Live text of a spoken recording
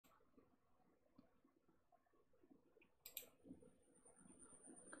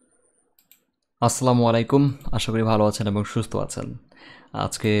আসসালামু আলাইকুম। আশা করি ভালো আছেন এবং সুস্থ আছেন।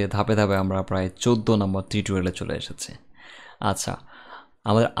 আজকে ধাপে ধাপে আমরা প্রায় 14 নম্বর টিউটোরিয়ালে চলে এসেছি। আচ্ছা,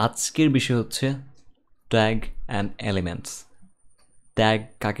 আমাদের আজকের বিষয় হচ্ছে ট্যাগ অ্যান্ড এলিমেন্টস। ট্যাগ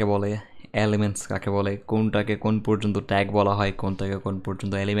কাকে বলে, এলিমেন্টস কাকে বলে, কোনটাকে কোন পর্যন্ত ট্যাগ বলা হয়, কোনটাকে কোন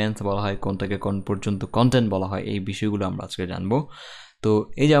পর্যন্ত এলিমেন্টস বলা হয়, কোনটাকে কোন পর্যন্ত কন্টেন্ট বলা হয়, এই বিষয়গুলো আমরা আজকে জানবো। তো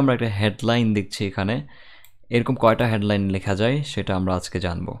এই যে আমরা একটা হেডলাইন দেখছি এখানে, এরকম কয়টা হেডলাইন লেখা যায় সেটা আমরা আজকে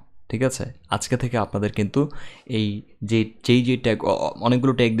জানবো। ঠিক আছে, আজকে থেকে আপনাদের কিন্তু এই যেই ট্যাগ,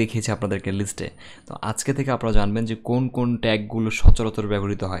 অনেকগুলো ট্যাগ দেখিয়েছি আপনাদেরকে লিস্টে। তো আজকে থেকে আপনারা জানবেন যে কোন কোন ট্যাগগুলো সচরাচর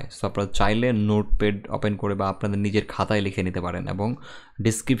ব্যবহৃত হয়। সো আপনারা চাইলে নোটপ্যাড ওপেন করে বা আপনাদের নিজের খাতায় লিখে নিতে পারেন এবং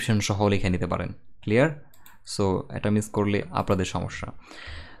ডিসক্রিপশন সহ লিখে নিতে পারেন। ক্লিয়ার? সো এটা মিস করলে আপনাদের সমস্যা।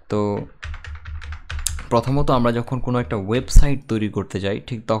 তো প্রথমত আমরা যখন কোনো একটা ওয়েবসাইট তৈরি করতে যাই,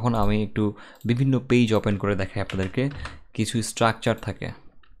 ঠিক তখন আমি একটু বিভিন্ন পেজ ওপেন করে দেখাই আপনাদেরকে। কিছু স্ট্রাকচার থাকে,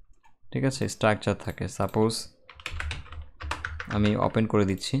 ঠিক আছে, স্ট্রাকচার থাকে। সাপোজ আমি ওপেন করে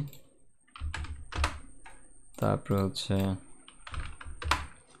দিচ্ছি, তারপরে হচ্ছে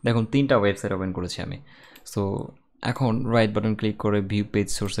দেখুন 3টা ওয়েবসাইট ওপেন করেছি আমি। সো এখন রাইট বাটন ক্লিক করে ভিউ পেজ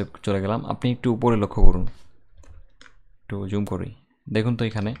সোর্সে চলে গেলাম। আপনি একটু উপরে লক্ষ্য করুন, একটু জুম করি, দেখুন তো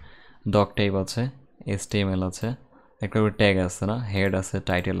এখানে ডক টাইপ আছে, HTML আছে, একটা করে ট্যাগ আছে না, হেড আছে,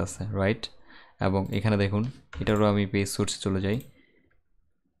 টাইটেল আছে, রাইট? এবং এখানে দেখুন, এটারও আমি পেজ সোর্সে চলে যাই,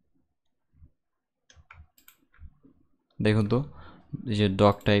 দেখুন তো এই যে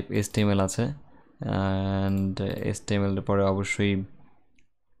ডক টাইপ HTML আছে, অ্যান্ড HTML এর পরে অবশ্যই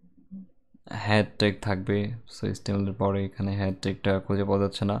হ্যাড ট্যাগ থাকবে। সো HTML এর পরে এখানে হ্যাড ট্যাগটা খুঁজে পাওয়া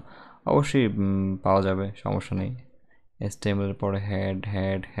যাচ্ছে না, অবশ্যই পাওয়া যাবে, সমস্যা নেই। HTML এর পরে হ্যাড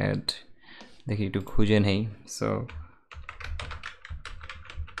হ্যাড হ্যাড, দেখি একটু খুঁজে নেই। সো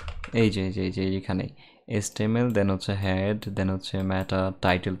এই যে এখানে HTML, দেন হচ্ছে হ্যাড, দেন হচ্ছে ম্যাটা,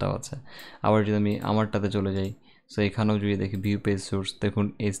 টাইটেলটাও আছে। আবার যদি আমি আমারটাতে চলে যাই, সো এখানেও যদি দেখি ভিউ পেজ সোর্স, দেখুন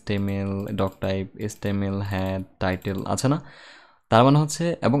HTML, doc type, HTML, had, title আছে না? তার মানে হচ্ছে,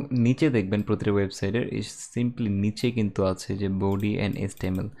 এবং নিচে দেখবেন প্রতিটা ওয়েবসাইটের সিম্পলি নিচে কিন্তু আছে যে বডি অ্যান্ড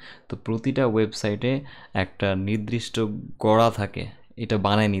HTML। তো প্রতিটা ওয়েবসাইটে একটা নির্দিষ্ট গড়া থাকে, এটা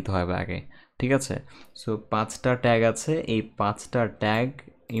বানায় নিতে হবে আগে। ঠিক আছে? সো 5টা ট্যাগ আছে, এই 5টা ট্যাগ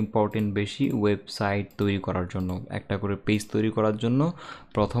ইম্পর্টেন্ট বেশি ওয়েবসাইট তৈরি করার জন্য, একটা করে পেজ তৈরি করার জন্য।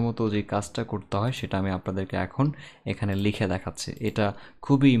 প্রথমত যে কাজটা করতে হয় সেটা আমি আপনাদেরকে এখন এখানে লিখে দেখাচ্ছি। এটা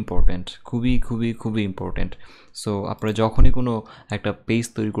খুবই ইম্পর্টেন্ট, খুবই খুবই খুবই ইম্পর্টেন্ট। সো আপনারা যখনই কোনো একটা পেজ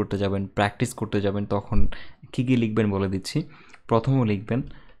তৈরি করতে যাবেন, প্র্যাকটিস করতে যাবেন, তখন কী কী লিখবেন বলে দিচ্ছি। প্রথমেও লিখবেন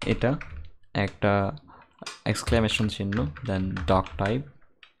এটা একটা এক্সক্লেমেশন চিহ্ন, দেন ডক টাইপ,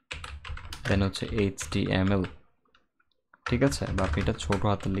 দেন হচ্ছে HTML। ঠিক আছে, বা আপনি এটা ছোটো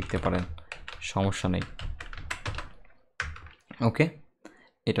হাতে লিখতে পারেন, সমস্যা নেই। ওকে,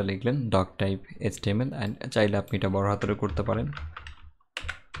 এটা লিখলেন ডক টাইপ HTML, অ্যান্ড চাইলে আপনি এটা বড় হাতেরও করতে পারেন,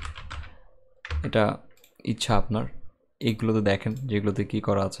 এটা ইচ্ছা আপনার। এইগুলোতে দেখেন যেগুলোতে কী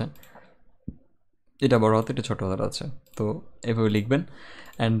করা আছে, এটা বড় হাতে, এটা ছোটো হাতের আছে। তো এভাবে লিখবেন,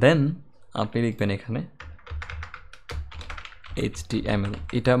 অ্যান্ড দেন আপনি লিখবেন এখানে HTML।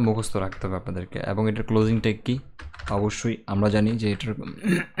 এটা মুখস্থ রাখতে হবে আপনাদেরকে। এবং এটার ক্লোজিং ট্যাগ কি, অবশ্যই আমরা জানি যে এটার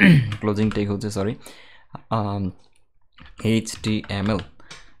ক্লোজিং ট্যাগ হচ্ছে HTML।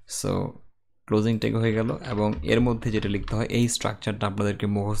 সো ক্লোজিং ট্যাগ হয়ে গেল, এবং এর মধ্যে যেটা লিখতে হয়, এই স্ট্রাকচারটা আপনাদেরকে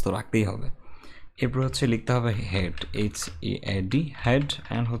মুখস্থ রাখতেই হবে। এরপর হচ্ছে লিখতে হবে হেড, HEAD, হেড,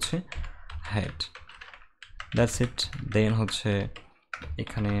 অ্যান্ড হচ্ছে হেড, দ্যাটস ইট। দেন হচ্ছে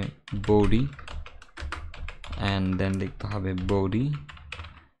এখানে বডি, অ্যান্ড দেন লিখতে হবে বডি,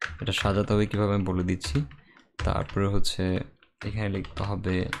 এটা সাজাতে হবে কীভাবে আমি বলে দিচ্ছি। তারপরে হচ্ছে এখানে লিখতে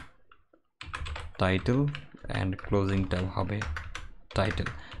হবে টাইটেল, অ্যান্ড ক্লোজিং ট্যাগ হবে টাইটেল।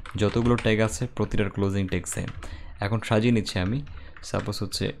 যতগুলো ট্যাগ আছে প্রতিটার ক্লোজিং ট্যাগ সেম। এখন সাজিয়ে নিচ্ছি আমি। সাপোজ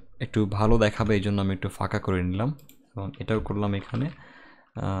হচ্ছে একটু ভালো দেখাবে এই জন্য আমি একটু ফাঁকা করে নিলাম, এবং এটাও করলাম এখানে,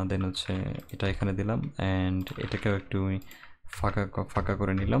 দেন হচ্ছে এটা এখানে দিলাম, অ্যান্ড এটাকেও একটু ফাঁকা ফাঁকা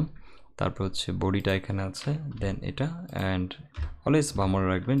করে নিলাম। তারপর হচ্ছে বডিটা এখানে আছে, দেন এটা, অ্যান্ড অলওয়েজ মনে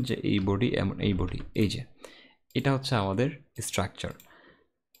রাখবেন যে এই বডি এমন, এই বডি, এই যে এটা হচ্ছে আমাদের স্ট্রাকচার।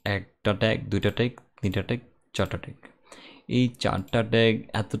 একটা ট্যাগ, 2টা ট্যাগ, 3টা ট্যাগ, 4টা ট্যাগ। এই 4টা ট্যাগ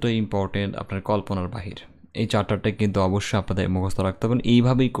এতটাই ইম্পর্টেন্ট, আপনার কল্পনার বাহির। এই 4টা ট্যাগ কিন্তু অবশ্যই আপনাদের মুখস্থ রাখতে হবে,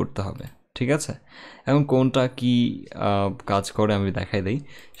 এইভাবেই করতে হবে। ঠিক আছে? এখন কোনটা কি কাজ করে আমি দেখাই দিই।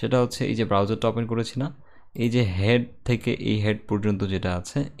 সেটা হচ্ছে এই যে ব্রাউজারটা ওপেন করেছি না, এই যে হেড থেকে এই হেড পর্যন্ত যেটা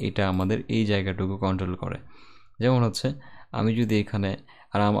আছে, এটা আমাদের এই জায়গাটুকু কন্ট্রোল করে। যেমন হচ্ছে আমি যদি এখানে,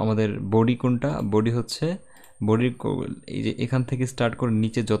 আর আমাদের বডি কোনটা, বডি হচ্ছে বডির এই যে এখান থেকে স্টার্ট করে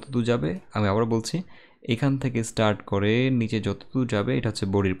নিচে যতদূর যাবে, আমি আবার বলছি, এখান থেকে স্টার্ট করে নিচে যতদূর যাবে এটা হচ্ছে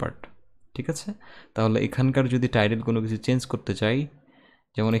বডির পার্ট। ঠিক আছে? তাহলে এখানকার যদি টাইটেল কোনো কিছু চেঞ্জ করতে চাই,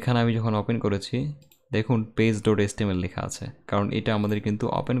 যেমন এখানে আমি যখন ওপেন করেছি দেখুন পেজ ডট এসটিএমএল লেখা আছে, কারণ এটা আমাদের কিন্তু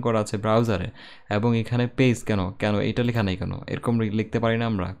ওপেন করা আছে ব্রাউজারে, এবং এখানে পেজ কেন এটা লেখা নেই কেন? এরকম লিখতে পারি না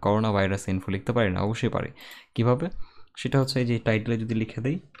আমরা? করোনা ভাইরাস ইনফো লিখতে পারি না? অবশ্যই পারি। কিভাবে? সেটা হচ্ছে এই যে টাইটেলে যদি লিখে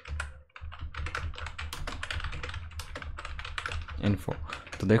দেই ইনফো,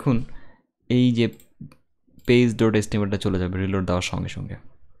 তো দেখুন এই যে পেজ ডট এসটিএমএলটা চলে যাবে রিলোড দেওয়ার সঙ্গে সঙ্গে।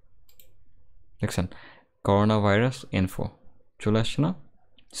 দেখছেন করোনা ভাইরাস ইনফো চলে আসছে না?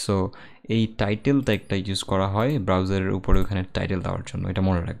 সো এই টাইটেল ট্যাগটা ইউজ করা হয় ব্রাউজারের উপরে ওখানে টাইটেল দেওয়ার জন্য, এটা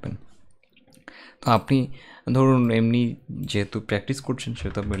মনে রাখবেন। তো আপনি ধরুন এমনি যেহেতু প্র্যাকটিস করছেন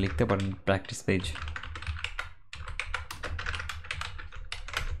সেহেতু আপনি লিখতে পারেন প্র্যাকটিস পেজ,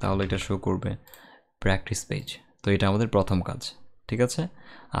 তাহলে এটা শো করবে প্র্যাকটিস পেজ। তো এটা আমাদের প্রথম কাজ, ঠিক আছে?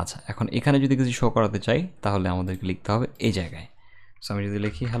 আচ্ছা, এখন এখানে যদি কিছু শো করাতে চাই তাহলে আমাদেরকে লিখতে হবে এই জায়গায়। সো আমি যদি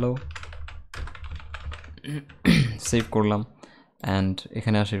লিখি হ্যালো, সেভ করলাম, অ্যান্ড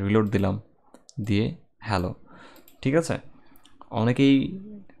এখানে আসে রিলোড দিলাম, দিয়ে হ্যালো, ঠিক আছে? অনেকেই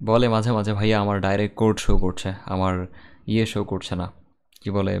বলে মাঝে মাঝে ভাইয়া আমার ডাইরেক্ট কোড শো করছে, আমার শো করছে না, কি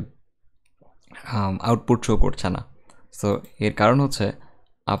বলে আউটপুট শো করছে না। সো এর কারণ হচ্ছে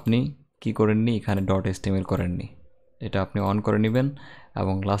আপনি কি করেননি, এখানে ডট এসটিএমএল করেননি। এটা আপনি অন করে নেবেন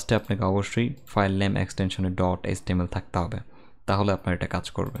এবং লাস্টে আপনাকে অবশ্যই ফাইল নেম এক্সটেনশনে ডট এসটিএমএল থাকতে হবে, তাহলে আপনার এটা কাজ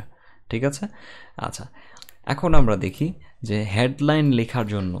করবে, ঠিক আছে? আচ্ছা, এখন আমরা দেখি যে হেডলাইন লেখার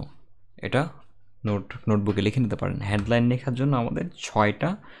জন্য এটা নোটবুকে লিখে নিতে পারেন। হেডলাইন লেখার জন্য আমাদের 6টা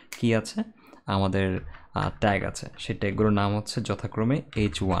কি আছে, আমাদের ট্যাগ আছে। সেই ট্যাগগুলোর নাম হচ্ছে যথাক্রমে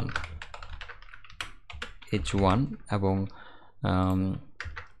H1 এবং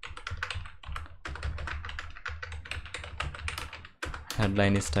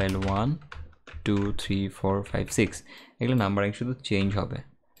হেডলাইন স্টাইল 1 2 3 4 5 6, এগুলো নাম্বারিং শুধু চেঞ্জ হবে,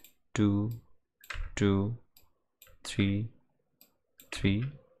 2 2 3 3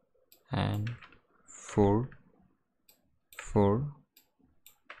 and 4 4,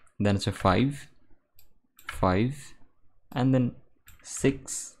 then it's a 5 5 and then 6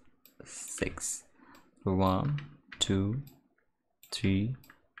 6, 1 2 3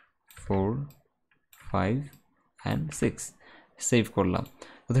 4 5 and 6, save করলাম।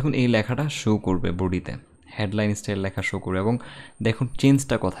 তো দেখুন এই লেখাটা শো করবে বডিতে, হেডলাইন স্টাইল লেখা শো করবে। এবং দেখুন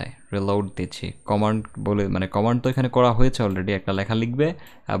চেঞ্জটা কোথায়, রিলোড দিচ্ছি, কমান্ড বলে মানে কমান্ড তো এখানে করা হয়েছে অলরেডি, একটা লেখা লিখবে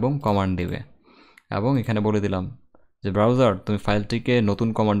এবং কমান্ড দেবে, এবং এখানে বলে দিলাম যে ব্রাউজার তুমি ফাইলটিকে নতুন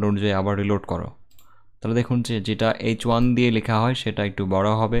কমান্ড অনুযায়ী আবার রিলোড করো। তাহলে দেখুন যে যেটা H1 দিয়ে লেখা হয় সেটা একটু বড়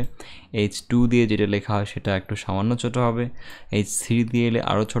হবে, H2 দিয়ে যেটা লেখা হয় সেটা একটু সামান্য ছোট হবে, H3 দিয়ে এলে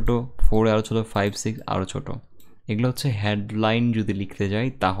আরও ছোটো, 4 আরও ছোটো, 5 6 আরও ছোটো। এগুলো হচ্ছে হেডলাইন যদি লিখতে যাই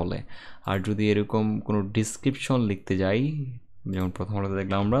তাহলে। আর যদি এরকম কোনো ডিসক্রিপশন লিখতে যাই, যেমন প্রথম আলোতে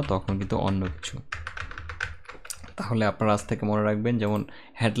দেখলাম আমরা, তখন কিন্তু অন্য কিছু। তাহলে আপনারা আজ থেকে মনে রাখবেন, যেমন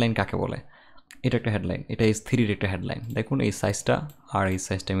হেডলাইন কাকে বলে। এটা একটা হেডলাইন, এটা H3-র একটা হেডলাইন। দেখুন এই সাইজটা আর এই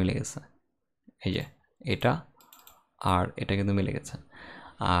সাইজটা মিলে গেছে, এই যে এটা আর এটা কিন্তু মিলে গেছে।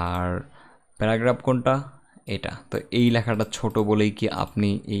 আর প্যারাগ্রাফ কোনটা? এটা। তো এই লেখাটা ছোট বলেই কি আপনি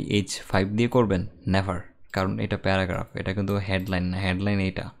এই H5 দিয়ে করবেন? নেভার, কারণ এটা প্যারাগ্রাফ, এটা কিন্তু হেডলাইন না, হেডলাইন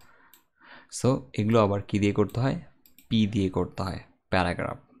এটা। সো এগুলো আবার কি দিয়ে করতে হয়? পি দিয়ে করতে হয়,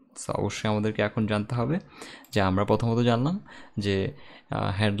 প্যারাগ্রাফ। সো অবশ্যই আমাদেরকে এখন জানতে হবে যে আমরা প্রথমত জানলাম যে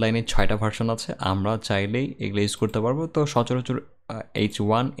হেডলাইনের 6টা ভার্সন আছে, আমরা চাইলেই এগুলো ইউজ করতে পারবো। তো সচরাচর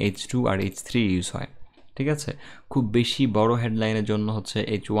H1 H2 আর H3 ইউজ হয়, ঠিক আছে? খুব বেশি বড় হেডলাইনের জন্য হচ্ছে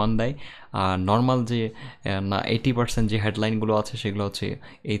H1 দেয়, আর নর্মাল যে 80% যে হেডলাইনগুলো আছে সেগুলো হচ্ছে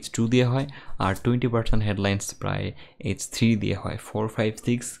H2 দিয়ে হয়, আর 20% হেডলাইন্স প্রায় H3 দিয়ে হয়। 4 5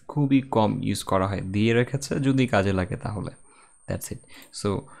 6 খুবই কম ইউজ করা হয়, দিয়ে রেখেছে যদি কাজে লাগে তাহলে, দ্যাটস ইট। সো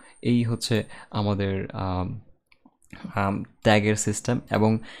এই হচ্ছে আমাদের ট্যাগের সিস্টেম।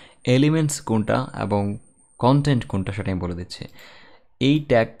 এবং এলিমেন্টস কোনটা এবং কন্টেন্ট কোনটা সেটা আমি বলে দিচ্ছি। এই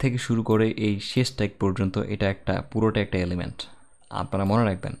ট্যাগ থেকে শুরু করে এই শেষ ট্যাগ পর্যন্ত এটা একটা পুরোটা একটা এলিমেন্ট। আপনারা মনে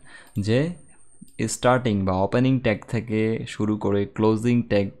রাখবেন যে স্টার্টিং বা ওপেনিং ট্যাগ থেকে শুরু করে ক্লোজিং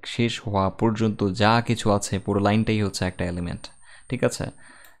ট্যাগ শেষ হওয়া পর্যন্ত যা কিছু আছে পুরো লাইনটাই হচ্ছে একটা এলিমেন্ট, ঠিক আছে?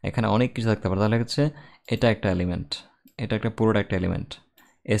 এখানে অনেক কিছু থাকতে পারে, তাহলে হচ্ছে এটা একটা এলিমেন্ট, এটা একটা পুরোটা একটা এলিমেন্ট,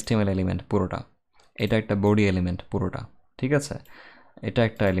 HTML এলিমেন্ট পুরোটা, এটা একটা বডি এলিমেন্ট পুরোটা, ঠিক আছে? এটা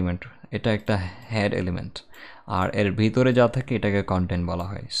একটা এলিমেন্ট, এটা একটা হেড এলিমেন্ট, আর এর ভিতরে যা থাকে এটাকে কন্টেন্ট বলা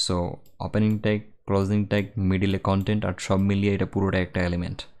হয়। So opening tag, closing tag, মিডিলে কন্টেন্ট, আর সব মিলিয়ে এটা পুরোটা একটা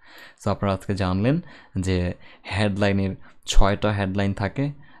এলিমেন্ট। সো আপনারা আজকে জানলেন যে হেডলাইনের 6টা হেডলাইন থাকে,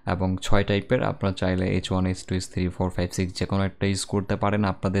 এবং 6 টাইপের। আপনারা চাইলে H1 H2 H3 4 5 6 যে কোনো একটা ইউজ করতে পারেন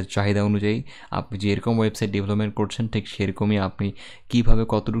আপনাদের চাহিদা অনুযায়ী। আপনি যেরকম ওয়েবসাইট ডেভেলপমেন্ট করছেন ঠিক সেরকমই আপনি কীভাবে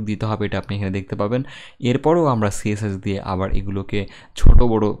কতটুকু দিতে হবে এটা আপনি এখানে দেখতে পাবেন। এরপরও আমরা সিএসএস দিয়ে আবার এগুলোকে ছোট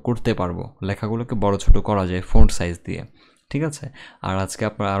বড় করতে পারবো, লেখাগুলোকে বড় ছোট করা যায় ফন্ট সাইজ দিয়ে, ঠিক আছে। আর আজকে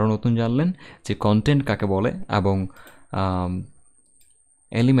আপনারা আরও নতুন জানলেন যে কন্টেন্ট কাকে বলে এবং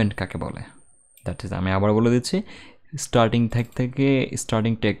এলিমেন্ট কাকে বলে। দ্যাট ইজ, আমি আবার বলে দিচ্ছি, স্টার্টিং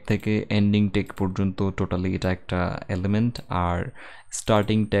ট্যাগ থেকে এন্ডিং ট্যাগ পর্যন্ত টোটালি এটা একটা element. Are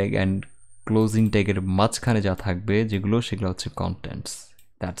starting tag and closing ট্যাগের মাঝখানে যা থাকবে যেগুলো সেগুলো হচ্ছে কন্টেন্টস।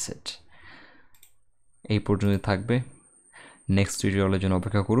 দ্যাটস ইট, এই পর্যন্ত থাকবে। নেক্সট টিউটোরিয়ালের জন্য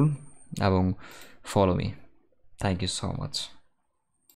অপেক্ষা করুন এবং follow me. Thank you so much.